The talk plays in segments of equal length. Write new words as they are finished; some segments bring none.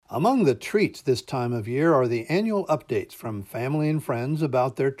Among the treats this time of year are the annual updates from family and friends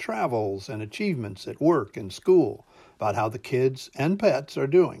about their travels and achievements at work and school, about how the kids and pets are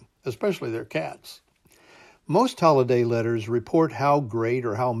doing, especially their cats. Most holiday letters report how great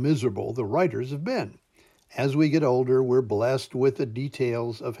or how miserable the writers have been. As we get older, we're blessed with the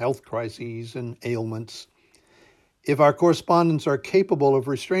details of health crises and ailments. If our correspondents are capable of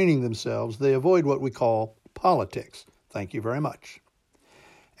restraining themselves, they avoid what we call politics. Thank you very much.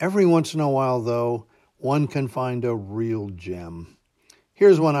 Every once in a while, though, one can find a real gem.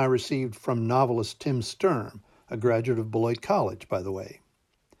 Here's one I received from novelist Tim Sturm, a graduate of Beloit College, by the way.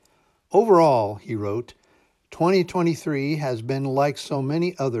 Overall, he wrote, 2023 has been like so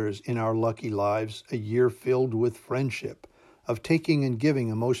many others in our lucky lives, a year filled with friendship, of taking and giving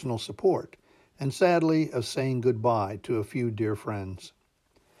emotional support, and sadly, of saying goodbye to a few dear friends.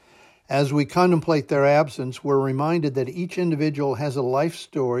 As we contemplate their absence, we're reminded that each individual has a life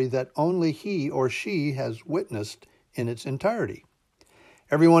story that only he or she has witnessed in its entirety.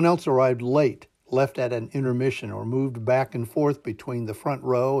 Everyone else arrived late, left at an intermission, or moved back and forth between the front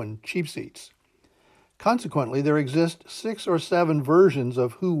row and cheap seats. Consequently, there exist 6 or 7 versions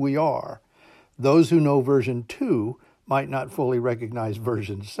of who we are. Those who know version 2 might not fully recognize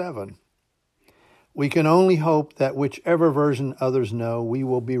version 7. We can only hope that whichever version others know, we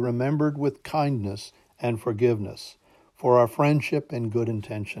will be remembered with kindness and forgiveness for our friendship and good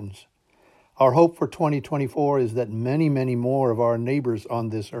intentions. Our hope for 2024 is that many, many more of our neighbors on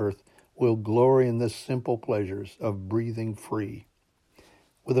this earth will glory in the simple pleasures of breathing free.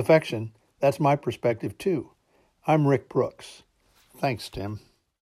 With affection, that's my perspective too. I'm Rick Brooks. Thanks, Tim.